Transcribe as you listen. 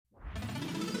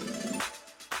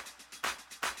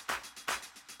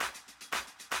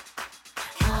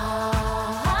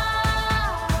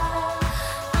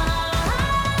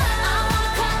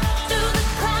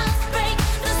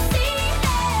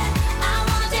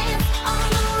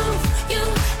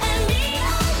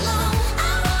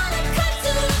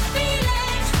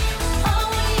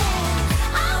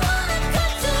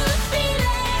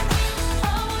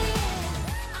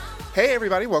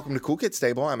everybody. Welcome to Cool Kids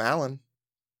Table. I'm Alan.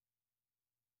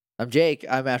 I'm Jake.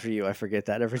 I'm after you. I forget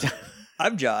that every time.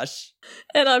 I'm Josh.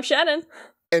 And I'm Shannon.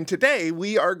 And today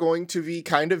we are going to be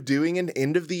kind of doing an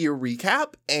end of the year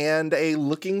recap and a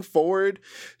looking forward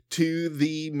to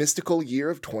the mystical year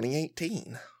of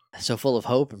 2018. So full of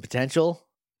hope and potential.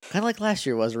 Kind of like last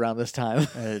year was around this time.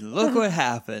 Look what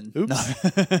happened.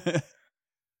 Oops. No.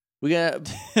 We got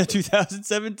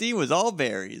 2017 was all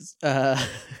berries. well,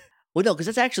 no, because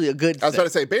that's actually a good I was thing. about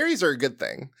to say, berries are a good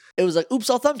thing. It was like,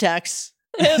 oops, all thumbtacks.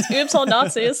 It's Oops All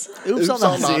Nazis. Oops, all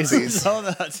Nazis. It's all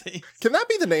Nazis. Can that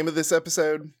be the name of this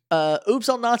episode? Oops,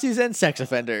 all Nazis and sex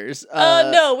offenders.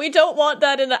 No, we don't want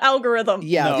that in the algorithm.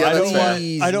 Yeah, No, Yeah, I don't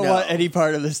that's want. I don't want any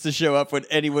part of this to show up when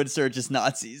anyone searches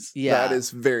Nazis. Yeah, That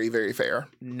is very, very fair.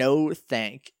 no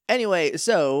thank. Anyway,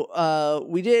 so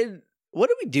we did. What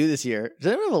did we do this year?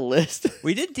 Does anyone have a list?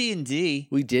 We did D&D.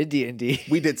 We did D&D.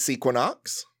 We did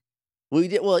Sequinox. We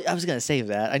did. Well, I was gonna save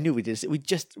that. I knew we did.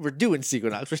 We're doing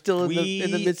Sequinox. We're still in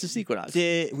the midst of Sequinox.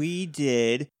 We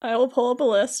did. I will pull up a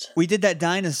list. We did that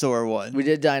dinosaur one. We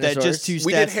did dinosaurs. That just two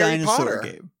We did stats Harry dinosaur Potter.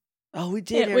 game. Oh, we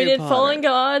did. Yeah, we Harry did Potter. Fallen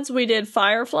Gods. We did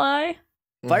Firefly.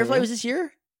 Firefly Mhm. was this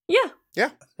year. Yeah,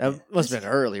 That must have been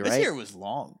early, right? This year was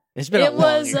long. It's been a it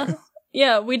long was. year.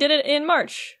 Yeah, we did it in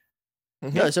March.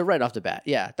 Mhm. No, so right off the bat,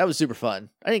 yeah, that was super fun.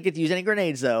 I didn't get to use any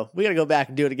grenades though. We gotta go back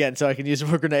and do it again so I can use some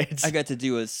more grenades. I got to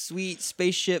do a sweet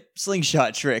spaceship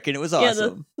slingshot trick, and it was Yeah,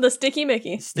 awesome. the Sticky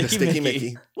Mickey. The Sticky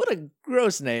Mickey. What a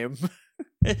gross name.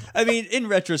 I mean, in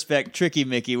retrospect, Tricky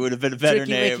Mickey would have been a better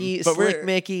Tricky name. Mickey, but Slick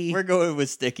Mickey. we're going with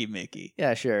Sticky Mickey.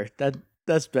 Yeah, sure.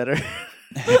 That's better.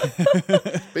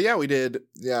 But yeah, we did,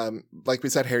 like we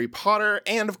said, Harry Potter,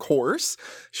 and of course,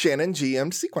 Shannon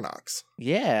GM'd Sequinox.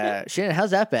 Yeah, Shannon,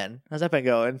 how's that been? How's that been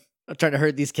going? I'm trying to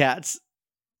herd these cats.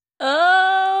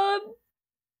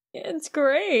 It's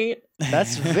great.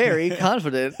 That's very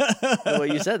confident the way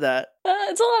you said that.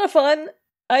 It's a lot of fun.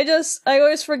 I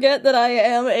always forget that I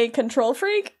am a control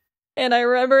freak, and I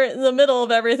remember in the middle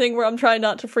of everything where I'm trying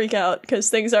not to freak out because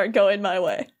things aren't going my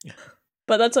way.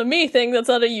 But that's a me thing. That's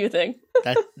not a you thing.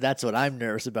 That's what I'm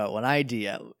nervous about when I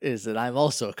DM, is that I'm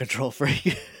also a control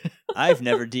freak. I've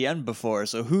never DM'd before,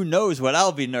 so who knows what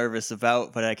I'll be nervous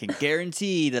about, but I can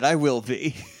guarantee that I will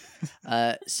be.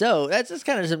 So that's just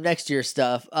kind of some next year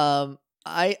stuff.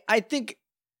 I think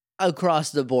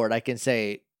across the board, I can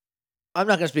say, I'm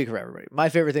not going to speak for everybody. My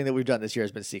favorite thing that we've done this year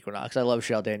has been Sequinox. I love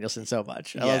Shell Danielson so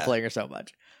much. I love Yeah. playing her so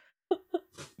much.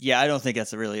 Yeah, I don't think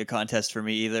that's really a contest for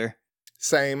me either.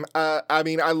 Same. I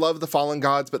mean, I love the Fallen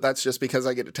Gods, but that's just because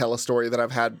I get to tell a story that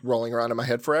I've had rolling around in my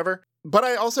head forever. But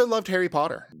I also loved Harry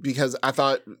Potter because I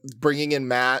thought bringing in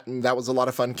Matt, and that was a lot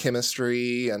of fun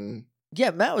chemistry. And Yeah,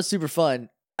 Matt was super fun.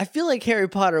 I feel like Harry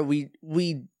Potter, we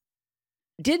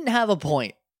didn't have a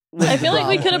point. with I feel like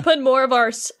we Rob. could have put more of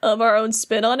our own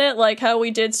spin on it, like how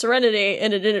we did Serenity,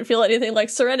 and it didn't feel anything like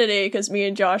Serenity because me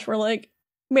and Josh were like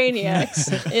maniacs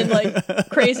in like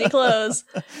crazy clothes,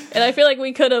 and I feel like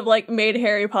we could have like made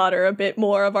Harry Potter a bit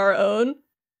more of our own.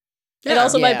 And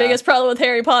also, my Yeah. biggest problem with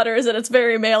Harry Potter is that it's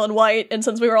very male and white, and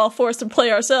since we were all forced to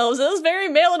play ourselves, it was very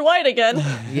male and white again.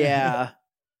 Yeah,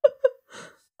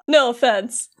 No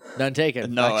offense. none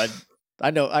taken. No,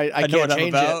 I know. I I know can't what I'm change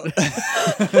about.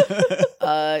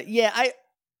 it. Yeah,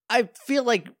 I feel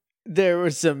like there were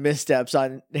some missteps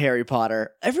on Harry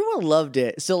Potter. Everyone loved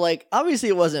it, so like obviously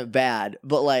it wasn't bad,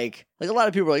 but like a lot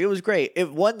of people were like, it was great.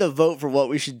 It won the vote for what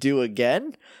we should do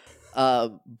again.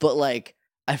 But like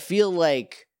I feel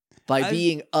like by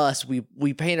being us, we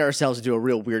paint ourselves into a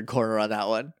real weird corner on that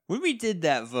one. When we did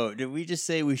that vote, did we just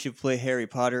say we should play Harry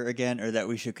Potter again, or that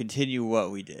we should continue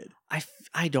what we did?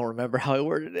 I don't remember how I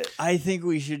worded it. I think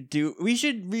we should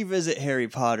revisit Harry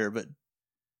Potter, but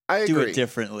I do agree. it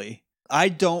differently. I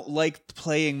don't like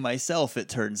playing myself, it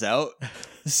turns out.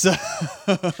 So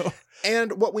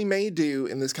And what we may do,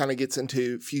 and this kind of gets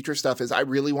into future stuff, is I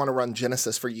really want to run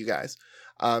Genesis for you guys.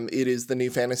 It is the new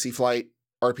Fantasy Flight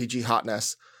RPG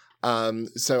hotness.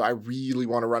 So I really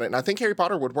want to run it. And I think Harry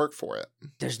Potter would work for it.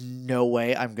 There's no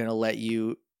way I'm gonna let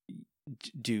you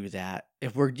do that.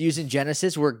 If we're using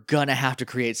Genesis, we're gonna have to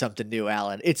create something new,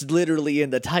 Alan. It's literally in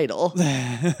the title.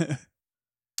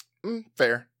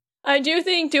 Fair. I do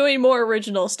think doing more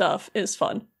original stuff is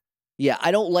fun. Yeah,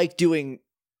 I don't like doing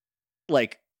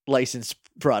like licensed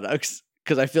products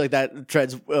because I feel like that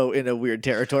treads in a weird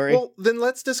territory. Well, then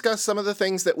let's discuss some of the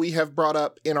things that we have brought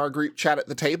up in our group chat at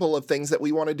the table of things that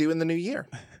we want to do in the new year.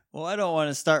 Well, I don't want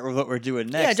to start with what we're doing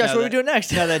next. yeah, Josh, now what are we that- doing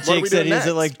next? Now that What are Jake we said doing he doesn't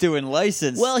next? like doing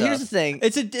license Well, stuff. here's the thing.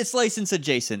 It's license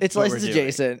adjacent. It's what license we're doing.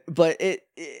 adjacent, but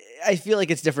I feel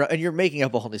like it's different, and you're making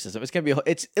up a whole new system. It's gonna be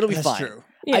it'll be That's fine. true.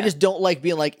 Yeah. I just don't like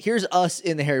being like, here's us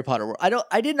in the Harry Potter world.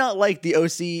 I did not like the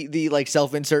the like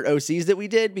self-insert OCs that we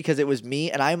did because it was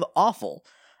me and I'm awful.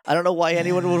 I don't know why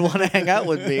anyone would want to hang out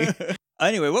with me.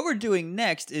 Anyway, what we're doing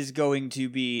next is going to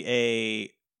be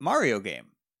a Mario game.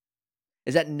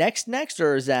 Is that next,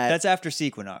 or is that That's after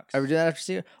Sequinox. are we doing that after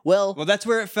seeing? Well, Well, that's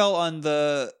where it fell on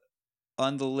the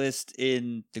list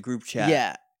in the group chat.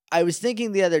 yeah. I was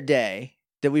thinking the other day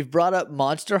that we've brought up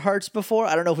Monster Hearts before.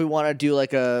 I don't know if we want to do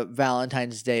like a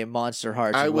Valentine's Day Monster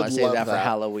Hearts. I we want would to save love that for that.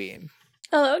 Halloween.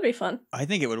 Oh, that would be fun. I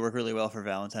think it would work really well for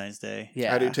Valentine's Day.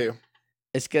 Yeah, I do too.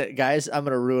 It's good, guys. I'm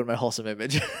gonna ruin my wholesome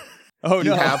image. Oh, Do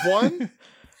you no. have one?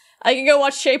 I can go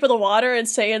watch Shape of the Water and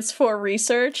say it's for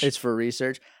research. It's for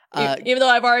research. Even though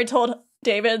I've already told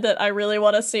David that I really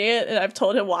want to see it, and I've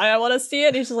told him why I want to see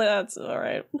it, he's just like, "That's all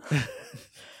right."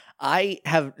 I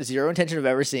have zero intention of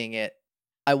ever seeing it.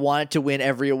 I want it to win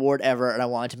every award ever, and I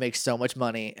want it to make so much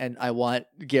money. And I want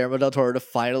Guillermo del Toro to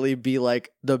finally be like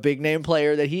the big name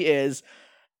player that he is.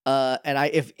 And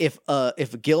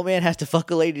if Gilman has to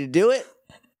fuck a lady to do it,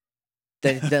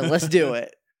 then let's do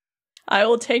it. I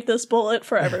will take this bullet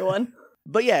for everyone.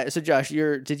 But yeah, so Josh,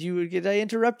 did I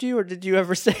interrupt you, or did you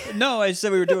ever say? No, I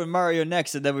said we were doing Mario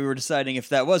next, and then we were deciding if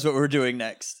that was what we were doing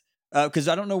next. Because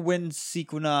I don't know when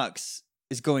Sequinox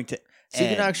is going to end.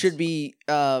 Sequinox should be.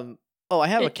 I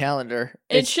have a calendar.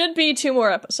 It should be 2 more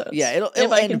episodes. Yeah, it'll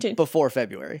if I end continue. before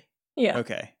February. Yeah.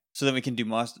 Okay. So then we can do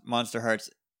Monster Hearts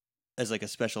as like a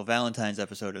special Valentine's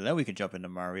episode, and then we could jump into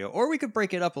Mario. Or we could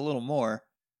break it up a little more.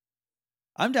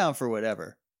 I'm down for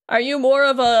whatever. Are you more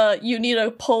of a you need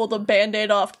to pull the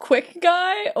band-aid off quick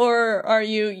guy, or are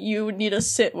you need to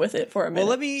sit with it for a minute?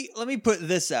 Well, let me put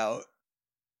this out.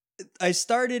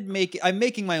 I'm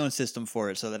making my own system for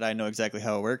it so that I know exactly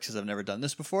how it works because I've never done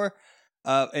this before.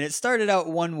 And it started out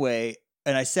one way,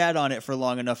 and I sat on it for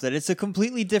long enough that it's a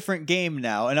completely different game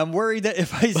now. And I'm worried that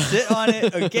if I sit on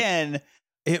it again,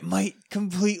 it might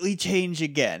completely change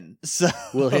again. So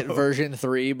We'll hit version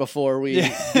 3 before we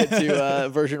get to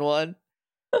version 1.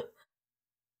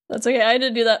 That's okay. I had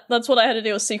to do that. That's what I had to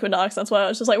do with Sequinox. That's why I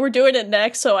was just like, we're doing it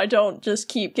next, so I don't just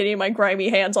keep getting my grimy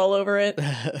hands all over it.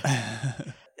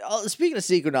 Speaking of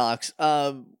Sequinox,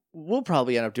 we'll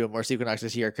probably end up doing more Sequinox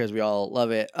this year because we all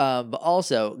love it. But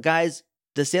also, guys,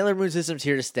 the Sailor Moon system's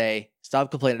here to stay.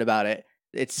 Stop complaining about it.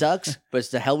 It sucks, but it's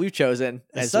the hell we've chosen.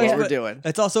 And it's sucks, what we're but doing.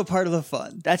 it's also part of the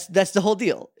fun. That's the whole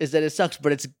deal, is that it sucks,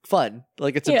 but it's fun.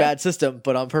 Like, it's a Yeah. bad system,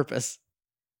 but on purpose.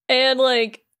 And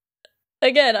like,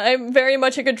 again, I'm very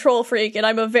much a control freak, and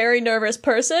I'm a very nervous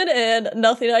person, and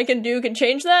nothing I can do can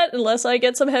change that unless I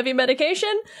get some heavy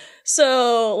medication.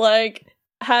 So, like,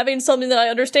 having something that I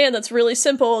understand that's really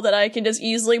simple that I can just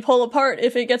easily pull apart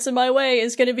if it gets in my way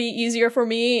is going to be easier for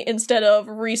me instead of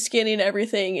reskinning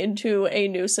everything into a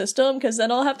new system, because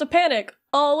then I'll have to panic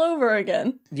all over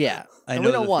again. Yeah. I And know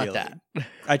we don't the want feeling. that.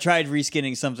 I tried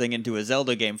reskinning something into a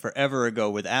Zelda game forever ago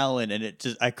with Alan, and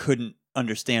I couldn't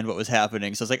understand what was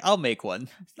happening. So I was like, I'll make one.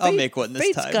 I'll make one this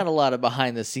Fate's time. got a lot of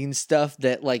behind the scenes stuff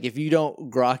that, like, if you don't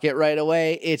grok it right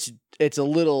away, it's a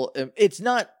little. It's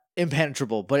not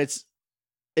impenetrable, but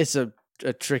it's a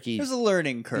tricky. There's a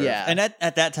learning curve. Yeah. And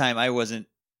at that time, I wasn't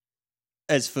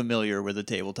as familiar with a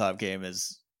tabletop game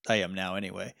as I am now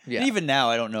anyway. Yeah. And even now,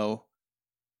 I don't know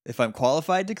if I'm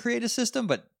qualified to create a system,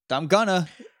 but I'm gonna.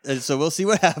 And so we'll see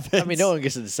what happens. I mean, no one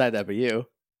gets to decide that but you.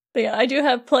 But yeah, I do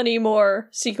have plenty more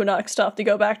Sequinox stuff to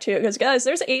go back to, because guys,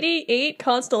 there's 88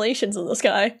 constellations in the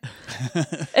sky,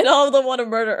 and all of them want to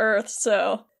murder Earth,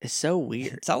 so... It's so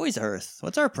weird. It's always Earth.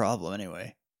 What's our problem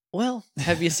anyway? Well,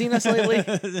 have you seen us lately?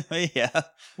 Yeah.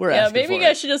 We're yeah, asking maybe for you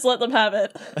guys it. should just let them have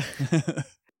it.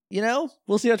 You know,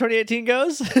 we'll see how 2018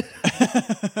 goes.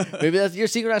 Maybe that's your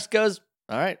Sequinox goes.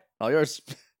 All right, all yours.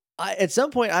 At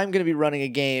some point, I'm going to be running a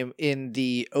game in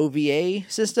the OVA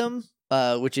system,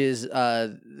 which is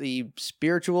the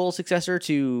spiritual successor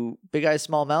to Big Eyes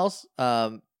Small Mouth.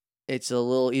 It's a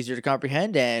little easier to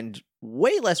comprehend and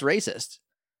way less racist.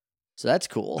 So that's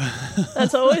cool.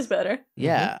 That's always better.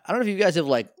 Yeah. I don't know if you guys have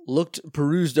like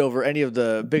perused over any of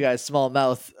the Big Eyes Small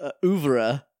Mouth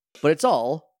oeuvre, but it's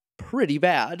all pretty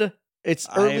bad. It's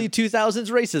early 2000s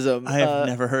racism. I have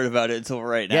never heard about it until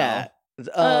right now. Yeah.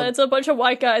 It's a bunch of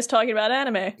white guys talking about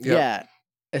anime. Yeah.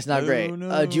 It's not Oh, great.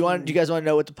 no. Do you guys want to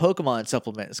know what the Pokemon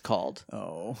supplement is called?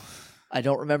 Oh. I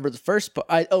don't remember the first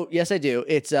yes I do.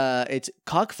 It's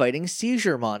cockfighting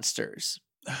seizure monsters.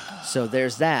 So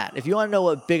there's that. If you want to know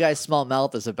what Big Eyes Small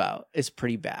Mouth is about, it's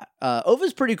pretty bad.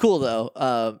 OVA's pretty cool though.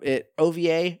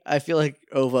 OVA, I feel like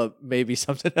OVA may be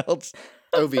something else.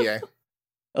 OVA.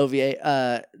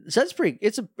 OVA. So that's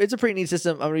it's a pretty neat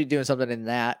system. I'm gonna be doing something in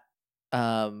that.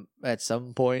 at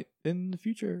some point in the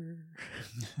future.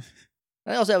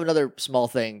 I also have another small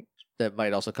thing that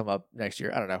might also come up next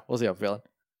year. I don't know. We'll see how I'm feeling.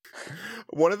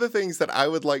 One of the things that I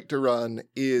would like to run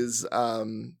is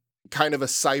kind of a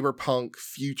cyberpunk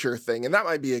future thing, and that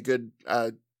might be a good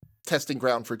testing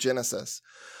ground for Genesis.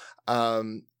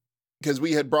 Because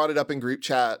we had brought it up in group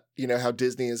chat, you know, how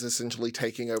Disney is essentially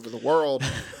taking over the world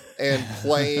and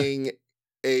playing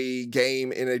a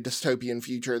game in a dystopian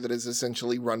future that is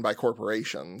essentially run by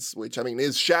corporations, which, I mean,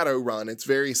 is Shadowrun. It's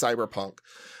very cyberpunk.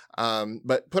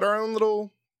 But put our own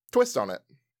little twist on it.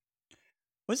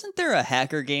 Wasn't there a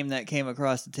hacker game that came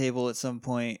across the table at some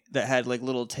point that had like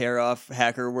little tear-off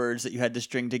hacker words that you had to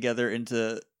string together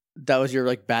into That was your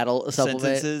like battle supplement.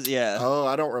 sentences? Yeah. Oh,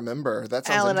 I don't remember. That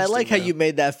sounds Alan, I like how you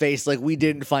made that face like we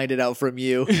didn't find it out from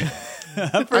you.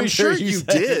 I'm sure you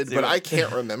said it did, too. but I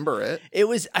can't remember it. It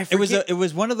was I forget It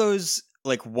was one of those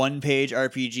like one-page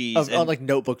RPGs on like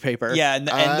notebook paper. yeah, and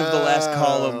the end of the last Oh.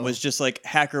 column was just like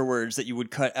hacker words that you would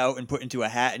cut out and put into a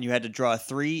hat, and you had to draw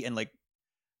 3 and like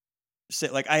say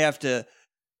like I have to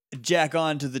jack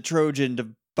on to the Trojan to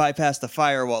bypass the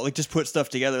firewall. Like just put stuff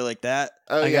together like that.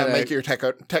 Oh, I yeah, gotta- make your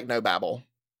techno babble.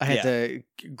 I had to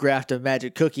graft a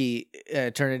magic cookie,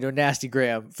 turn it into a nasty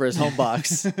gram for his home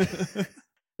box.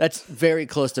 That's very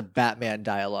close to Batman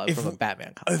dialogue If from a w-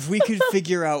 Batman comic. If we could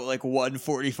figure out like one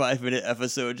 45-minute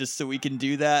episode just so we can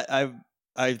do that,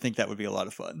 I think that would be a lot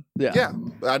of fun. Yeah,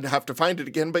 I'd have to find it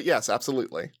again, but yes,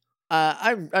 absolutely.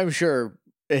 I'm sure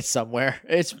it's somewhere.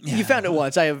 You found it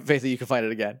once. I have faith that you can find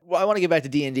it again. Well, I want to get back to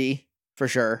D&D for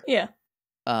sure. Yeah.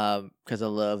 Because I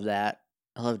love that.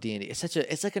 I love D&D.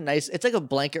 It's like a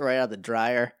blanket right out of the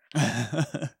dryer.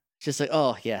 Just like,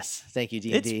 oh yes, thank you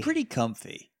D&D. It's pretty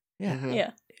comfy. Yeah. Mhm.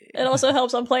 Yeah. It also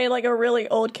helps I'm playing like a really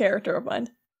old character of mine.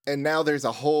 And now there's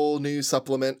a whole new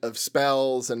supplement of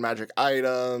spells and magic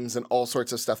items and all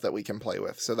sorts of stuff that we can play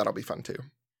with. So that'll be fun too.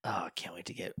 Oh, I can't wait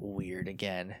to get weird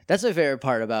again. That's my favorite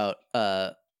part about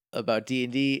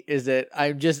D&D is that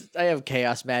I have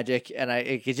chaos magic and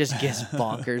it just gets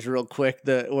bonkers real quick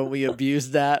when we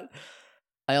abuse that.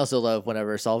 I also love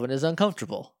whenever Sullivan is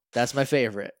uncomfortable. That's my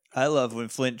favorite. I love when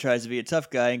Flint tries to be a tough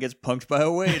guy and gets punked by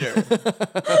a waiter,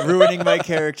 ruining my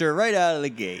character right out of the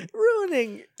gate.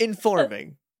 Ruining,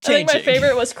 informing. I think my Changing.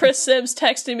 favorite was Chris Sims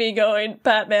texting me going,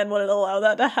 Batman wouldn't allow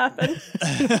that to happen.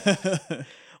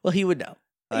 Well, he would know.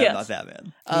 I'm Yes. not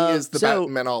Batman. He is the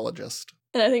Batmanologist.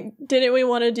 And I think, didn't we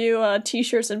want to do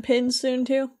t-shirts and pins soon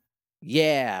too?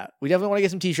 Yeah, we definitely want to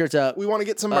get some t-shirts up. We want to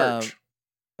get some merch.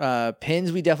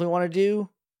 Pins we definitely want to do.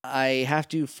 I have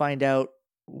to find out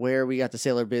where we got the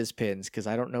Sailor Biz pins because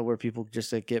I don't know where people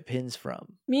just like, get pins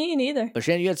from. Me neither. But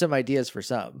Shannon, you had some ideas for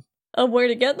some. Of where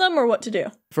to get them or what to do?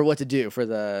 For what to do for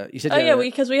the you said Oh you yeah, had a-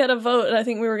 because we had a vote, and I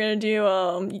think we were gonna do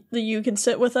the You Can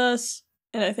Sit With Us,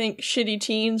 and I think Shitty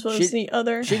Teens was Shit- the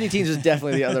other. Shitty Teens was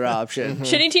definitely the other option. Mhm.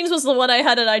 Shitty Teens was the one I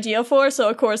had an idea for, so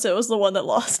of course it was the one that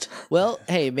lost. Well,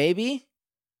 hey, maybe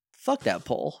fuck that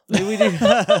poll. Maybe we do.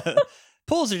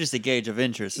 Polls are just a gauge of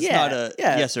interest. It's Yeah, not a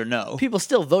yeah. yes or no. People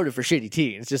still voted for Shitty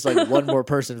Teens. Just like one more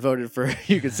person voted for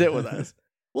You Can Sit With Us.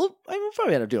 Well, I mean, we'll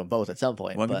probably end up doing both at some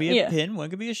point. One but could be a Yeah. pin, one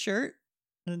could be a shirt,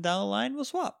 and then down the line we'll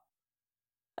swap.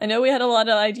 I know we had a lot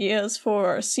of ideas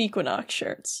for Sequinox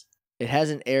shirts. it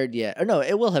hasn't aired yet. Or no,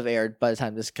 it will have aired by the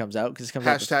time this comes out because it comes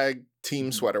out. Hashtag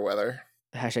Team Sweater Weather.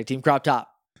 Hashtag Team Crop Top.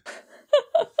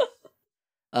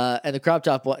 And the crop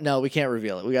top one, no, we can't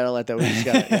reveal it. We gotta let that. We just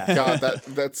gotta. Yeah. God,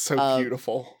 that's so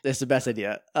beautiful. That's the best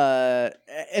idea.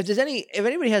 If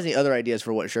anybody has any other ideas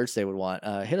for what shirts they would want,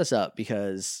 hit us up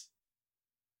because,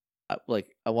 I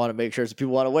want to make sure that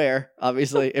people want to wear.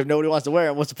 Obviously, if nobody wants to wear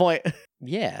them, what's the point?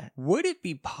 Yeah, Would it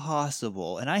be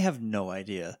possible, and I have no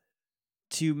idea,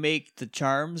 to make the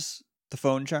charms, the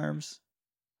phone charms?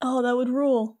 Oh, that would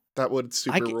rule. That would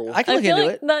super rule. I can I look feel into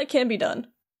like it. that can be done.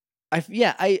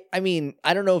 I mean,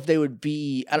 I don't know if they would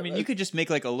be. I mean, you could just make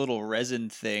like a little resin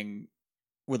thing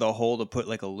with a hole to put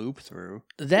like a loop through.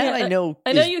 that Yeah, I know.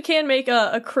 I know is- you can make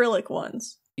acrylic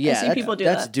ones. Yeah, see that's, people do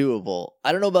that's that. doable.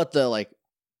 I don't know about the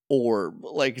orb,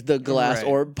 like the glass Right.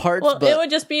 orb parts, Well, but it would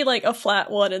just be like a flat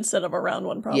one instead of a round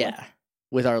one, probably. yeah,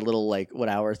 with our little what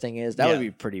our thing is, that Yeah. would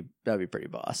be pretty. That would be pretty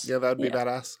boss. Yeah, that would be Yeah.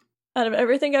 badass. Out of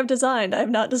everything I've designed, I have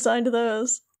not designed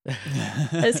those. I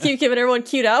just keep giving everyone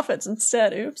cute outfits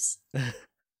instead. Oops.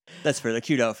 That's fair. The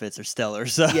cute outfits are stellar.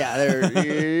 So Yeah,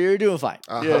 you're doing fine.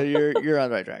 Uh-huh. Yeah, you're on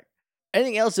the right track.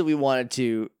 Anything else that we wanted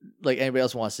to anybody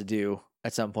else wants to do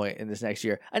at some point in this next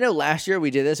year? I know last year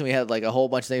we did this and we had a whole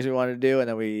bunch of things we wanted to do, and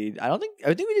then I think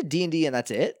we did D&D and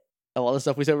that's it. Of all the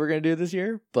stuff we said we are going to do this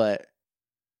year, but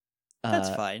That's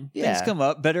fine. yeah. Things come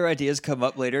up. Better ideas come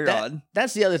up later on.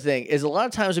 That's the other thing, is a lot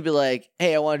of times we'll be like,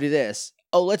 hey, I want to do this.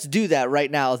 Oh, let's do that right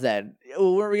now then.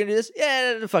 Oh, when are we going to do this?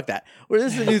 Yeah, fuck that. Or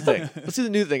this is a new thing. Let's do the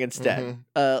new thing instead.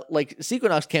 Like,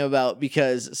 Sequinox came about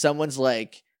because someone's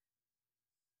like,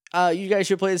 you guys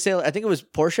should play the Sailor. I think it was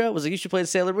Portia was like, you should play the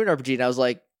Sailor Moon RPG. And I was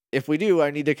like, if we do,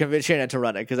 I need to convince Shannon to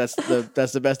run it because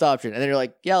that's the best option. And then you're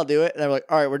like, yeah, I'll do it. And they're like,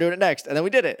 all right, we're doing it next. And then we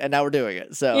did it, and now we're doing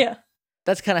it. So Yeah.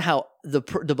 that's kind of how the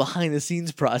behind the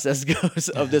scenes process goes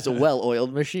of this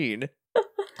well-oiled machine.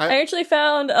 I actually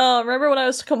found, remember when I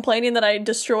was complaining that I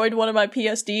destroyed one of my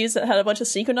PSDs that had a bunch of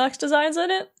Sequinox designs in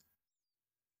it?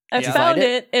 I Yeah. found Find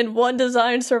it, and one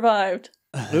design survived.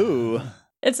 Ooh.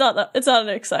 It's not an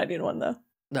exciting one though.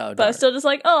 No, But I'm still just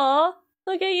like, aw,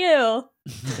 look at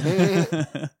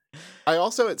you. I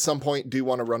also at some point do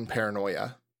want to run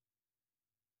Paranoia.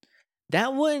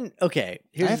 that one, okay.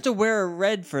 I have to wear a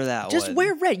red for that one. just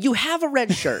wear red. You have a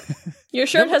red shirt. Your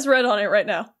shirt has red on it right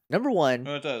now. Number one,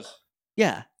 Oh, it does.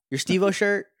 yeah, your Steve-O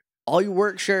shirt, all your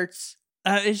work shirts.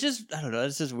 It's just, I don't know.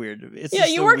 It's just weird. It's Yeah,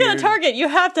 just you a work at a weird- Target. You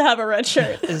have to have a red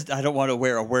shirt. I don't want to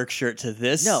wear a work shirt to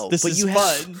this. No, this but is you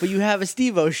fun. have but a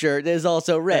Steve-O shirt that is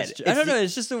also red. That's true. I don't know.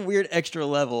 It's just a weird extra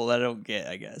level that I don't get.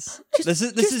 I guess this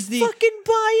is Just the fucking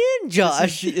buy in,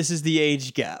 Josh. This is the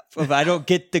age gap of I don't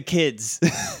get the kids.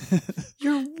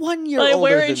 You're 1 year Like older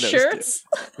wearing than those shirts.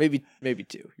 two. Maybe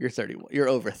 2. You're 31. You're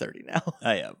over 30 now.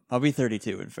 I am. I'll be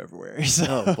 32 in February.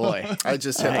 So. Oh boy. I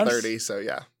just hit Nice. 30, so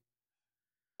yeah.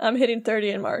 I'm hitting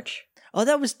 30 in March. Oh,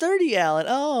 that was 30, Alan.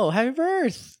 Oh, happy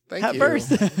birth. Thank happy you.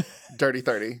 birth. Dirty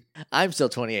 30. I'm still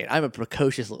 28. I'm a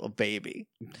precocious little baby.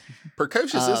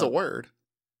 Precocious is a word.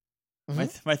 My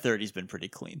 30's been pretty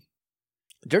clean.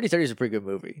 Dirty 30 is a pretty good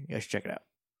movie. You guys should check it out.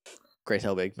 Grace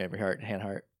Helbig, Memory Hart, Han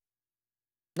Hart.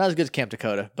 Not as good as Camp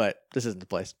Dakota, but this isn't the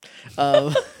place.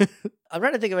 I'm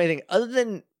trying to think of anything other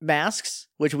than masks,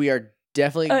 which we are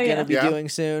definitely going to be Yeah. doing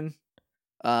soon.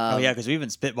 Oh yeah, because we've been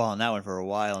spitballing that one for a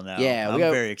while now. Yeah, I'm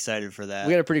very excited for that.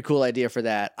 We got a pretty cool idea for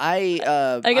that. I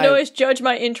can always judge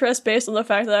my interest based on the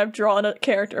fact that I've drawn a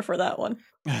character for that one.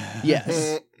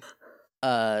 Yes.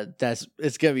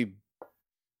 It's gonna be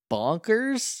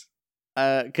bonkers.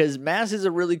 Because Mass is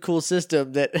a really cool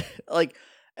system that like,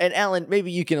 and Alan,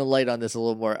 maybe you can enlighten on this a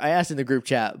little more. I asked in the group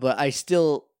chat, but I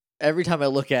still, every time I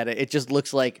look at it, it just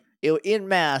looks like in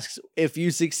Masks, if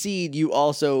you succeed, you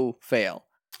also fail.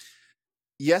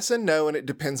 Yes and no, and it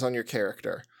depends on your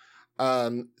character.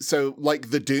 So like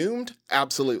the doomed,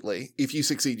 absolutely. If you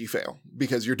succeed, you fail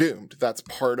because you're doomed. That's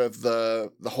part of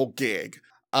the whole gig.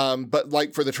 But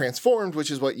like for the transformed, which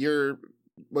is what you've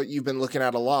been looking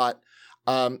at a lot,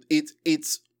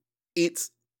 it's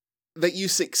that you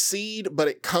succeed, but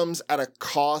it comes at a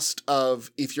cost of,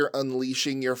 if you're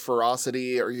unleashing your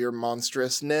ferocity or your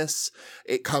monstrousness,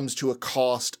 it comes to a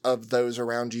cost of those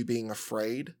around you being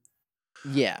afraid.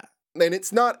 Yeah. And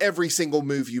it's not every single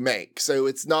move you make. So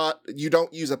it's not, you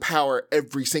don't use a power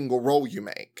every single roll you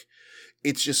make.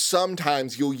 It's just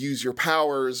sometimes you'll use your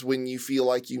powers when you feel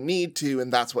like you need to,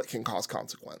 and that's what can cause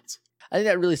consequence. I think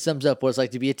that really sums up what it's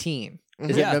like to be a teen.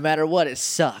 Is Yeah. that no matter what, it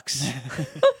sucks.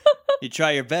 You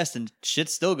try your best and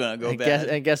shit's still gonna go and,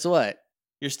 bad. guess what?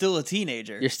 You're still a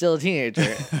teenager. You're still a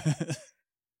teenager.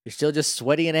 You're still just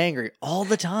sweaty and angry all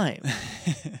the time.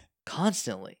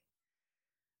 Constantly.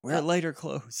 Wear lighter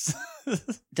clothes.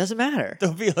 Doesn't matter.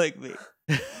 Don't be like me.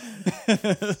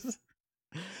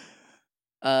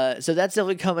 So that's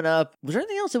definitely coming up. Was there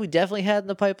anything else that we definitely had in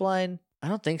the pipeline? I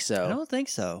don't think so. I don't think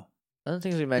so. I don't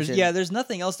think we mentioned. There's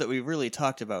nothing else that we really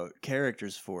talked about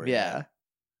characters for. Yeah. yet.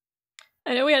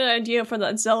 I know we had an idea for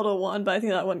that Zelda one, but I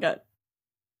think that one got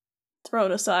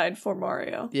thrown aside for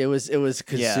Mario. It was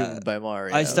consumed Yeah. by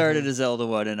Mario. I started a Zelda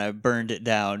one and I burned it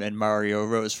down, and Mario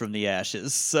rose from the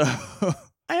ashes. So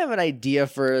I have an idea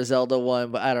for a Zelda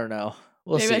one, but I don't know.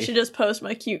 We'll Maybe see. I should just post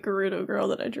my cute Gerudo girl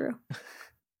that I drew.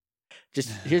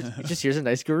 Here's a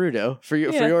nice Gerudo for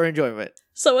Yeah. your enjoyment.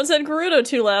 Someone said Gerudo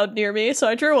too loud near me, so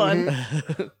I drew one.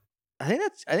 I think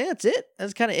that's it.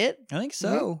 That's kind of it. I think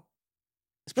so.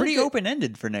 It's Pretty pretty good. open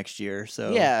ended for next year.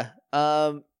 So Yeah.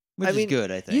 which I mean, is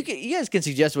good. I think You guys can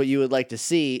suggest what you would like to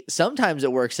see. Sometimes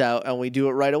it works out and we do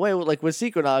it right away, like with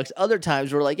Sequinox. Other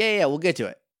times we're like, yeah, we'll get to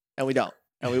it, and we don't,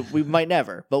 and we might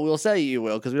never, but we'll say you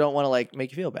will because we don't want to like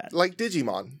make you feel bad. Like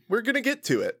Digimon. We're going to get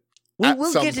to it. We at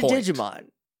will some get to point. Digimon.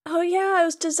 Oh yeah, I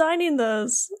was designing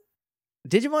those.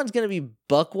 Digimon's gonna be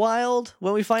buck wild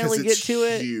when we finally 'Cause get it's to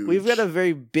it. huge. We've got a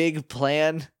very big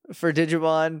plan for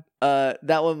Digimon.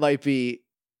 That one might be.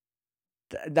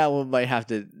 That one might have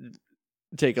to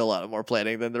take a lot more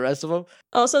planning than the rest of them.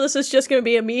 Also, this is just going to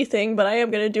be a me thing, but I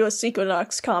am going to do a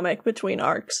Sequinox comic between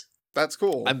arcs. That's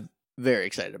cool. I'm very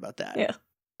excited about that. Yeah.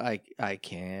 I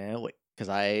can't wait because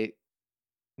I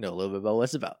know a little bit about what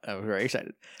it's about. I'm very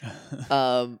excited.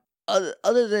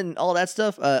 Other than all that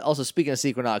stuff, also speaking of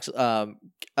Sequinox,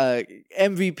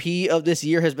 MVP of this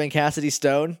year has been Cassidy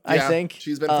Stone. I Yeah, think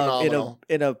she's been phenomenal.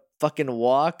 in a fucking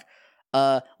walk.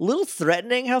 Little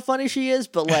threatening how funny she is,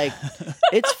 but like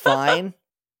it's fine.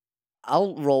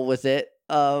 I'll roll with it.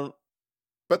 But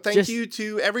thank just- you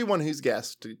to everyone who's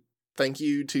guessed. Thank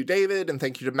you to David and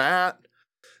thank you to Matt.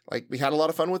 Like, we had a lot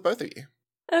of fun with both of you.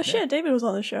 Oh shit, David was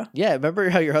on the show. Yeah, remember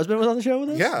how your husband was on the show with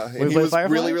us? Yeah, When we and he played was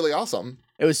Firefly? really, really awesome.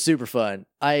 It was super fun.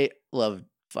 I love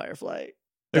Firefly.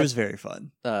 It was very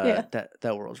fun. Yeah.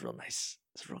 That world's real nice.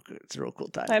 It's real good. It's a real cool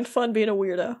time. I had fun being a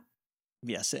weirdo.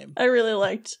 Yeah, same. I really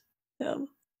liked him.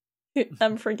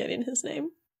 I'm forgetting his name.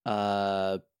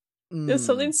 It was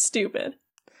something stupid.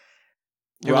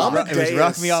 It was Amadeus.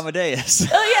 Rock Me Amadeus.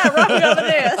 Oh yeah, Rock Me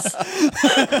Amadeus.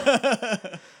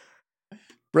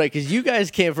 Right, because you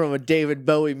guys came from a David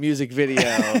Bowie music video.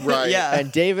 Right. Yeah.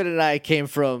 And David and I came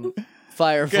from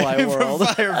Firefly From World.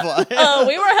 Firefly. Oh,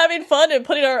 we were having fun and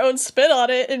putting our own spin on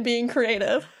it and being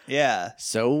creative. Yeah.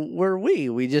 So were we.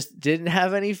 We just didn't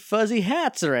have any fuzzy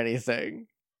hats or anything.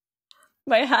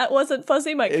 My hat wasn't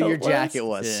fuzzy. My coat Your jacket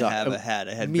was. Didn't Sorry. have a hat.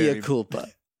 I had Mia very, culpa.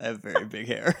 I have very big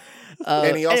hair.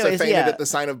 And he also anyways, fainted yeah. at the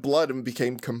sign of blood and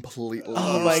became completely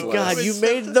Oh my useless. god, you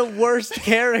made the worst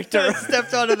character. I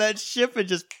stepped onto that ship and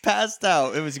just passed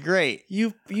out. It was great.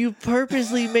 You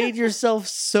purposely made yourself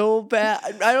so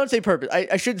bad. I don't say purpose.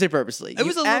 I shouldn't say purposely. It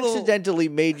was you a little- accidentally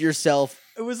made yourself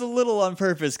It was a little on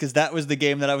purpose because that was the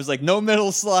game that I was like, no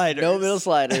middle sliders. no middle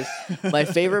sliders. My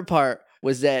favorite part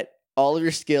was that all of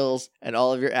your skills and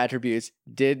all of your attributes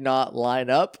did not line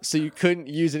up, so you couldn't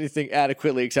use anything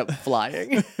adequately except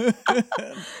flying.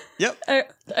 Yep. I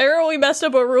remember we messed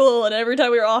up a rule, and every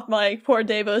time we were off mic, poor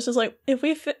Dave was just like, if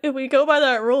we go by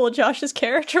that rule, Josh's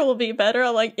character will be better.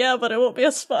 I'm like, yeah, but it won't be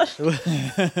as fun.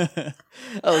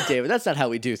 Oh, David, that's not how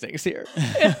we do things here.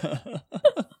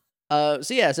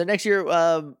 So next year,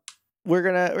 we're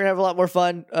gonna have a lot more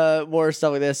fun, more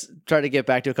stuff like this. Try to get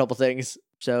back to a couple things.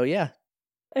 So yeah,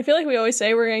 I feel like we always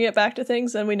say we're gonna get back to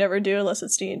things, and we never do unless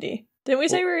it's D&D. Didn't we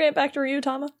say we were gonna get back to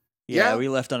Ryutama? Yeah, Yeah. we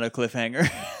left on a cliffhanger.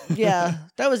 yeah,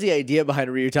 that was the idea behind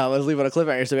Ryutama. Was leave on a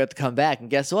cliffhanger, so we have to come back. And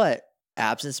guess what?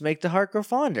 Absence make the heart grow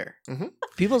fonder. Mhm.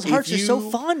 People's If hearts are so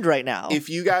you- fond right now. If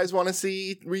you guys want to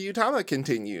see Ryutama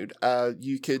continued,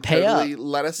 you could Pay totally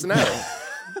let us know.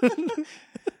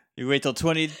 You wait till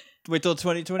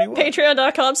 2021.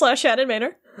 Patreon.com/Shannon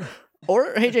Manor.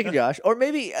 Or hey, Jake and Josh. Or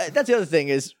maybe that's the other thing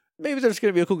is maybe there's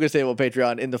going to be a cool good stable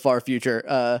Patreon in the far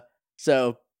future.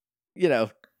 So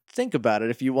think about it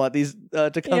if you want these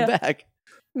to come Yeah. back.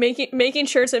 Making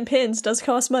shirts and pins does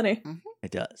cost money.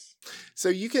 It does. So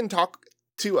you can talk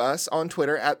to us on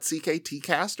Twitter at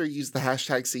CKTcast or use the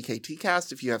hashtag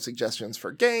CKTcast if you have suggestions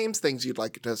for games, things you'd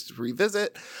like us to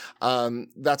revisit.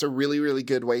 That's a really, really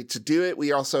good way to do it.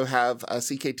 We also have a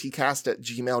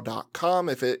CKTcast@gmail.com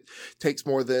if it takes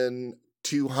more than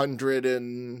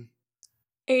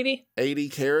 280 80.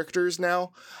 characters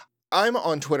now. I'm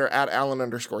on Twitter at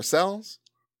Alan_Cells.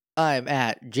 I'm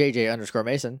at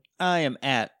JJ_Mason. I am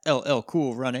at LL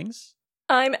Cool Runnings.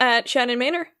 I'm at Shannon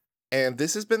Manor. And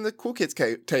this has been the Cool Kids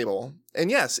Table.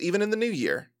 And yes, even in the new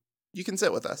year, you can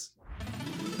sit with us.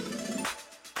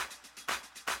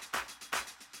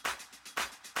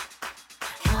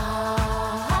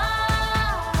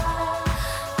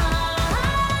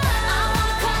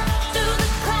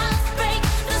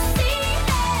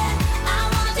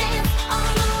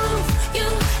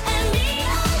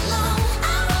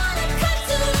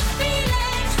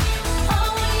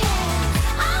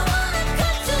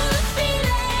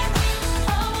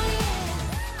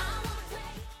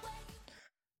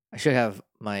 I should have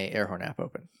my air horn app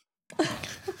open.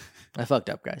 I fucked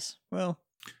up, guys. Well,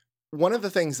 One of the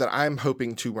things that I'm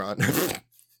hoping to run.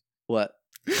 What?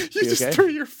 You You just okay? threw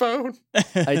your phone.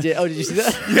 I did. Oh, did you see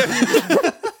that?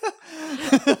 Yeah,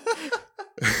 you did.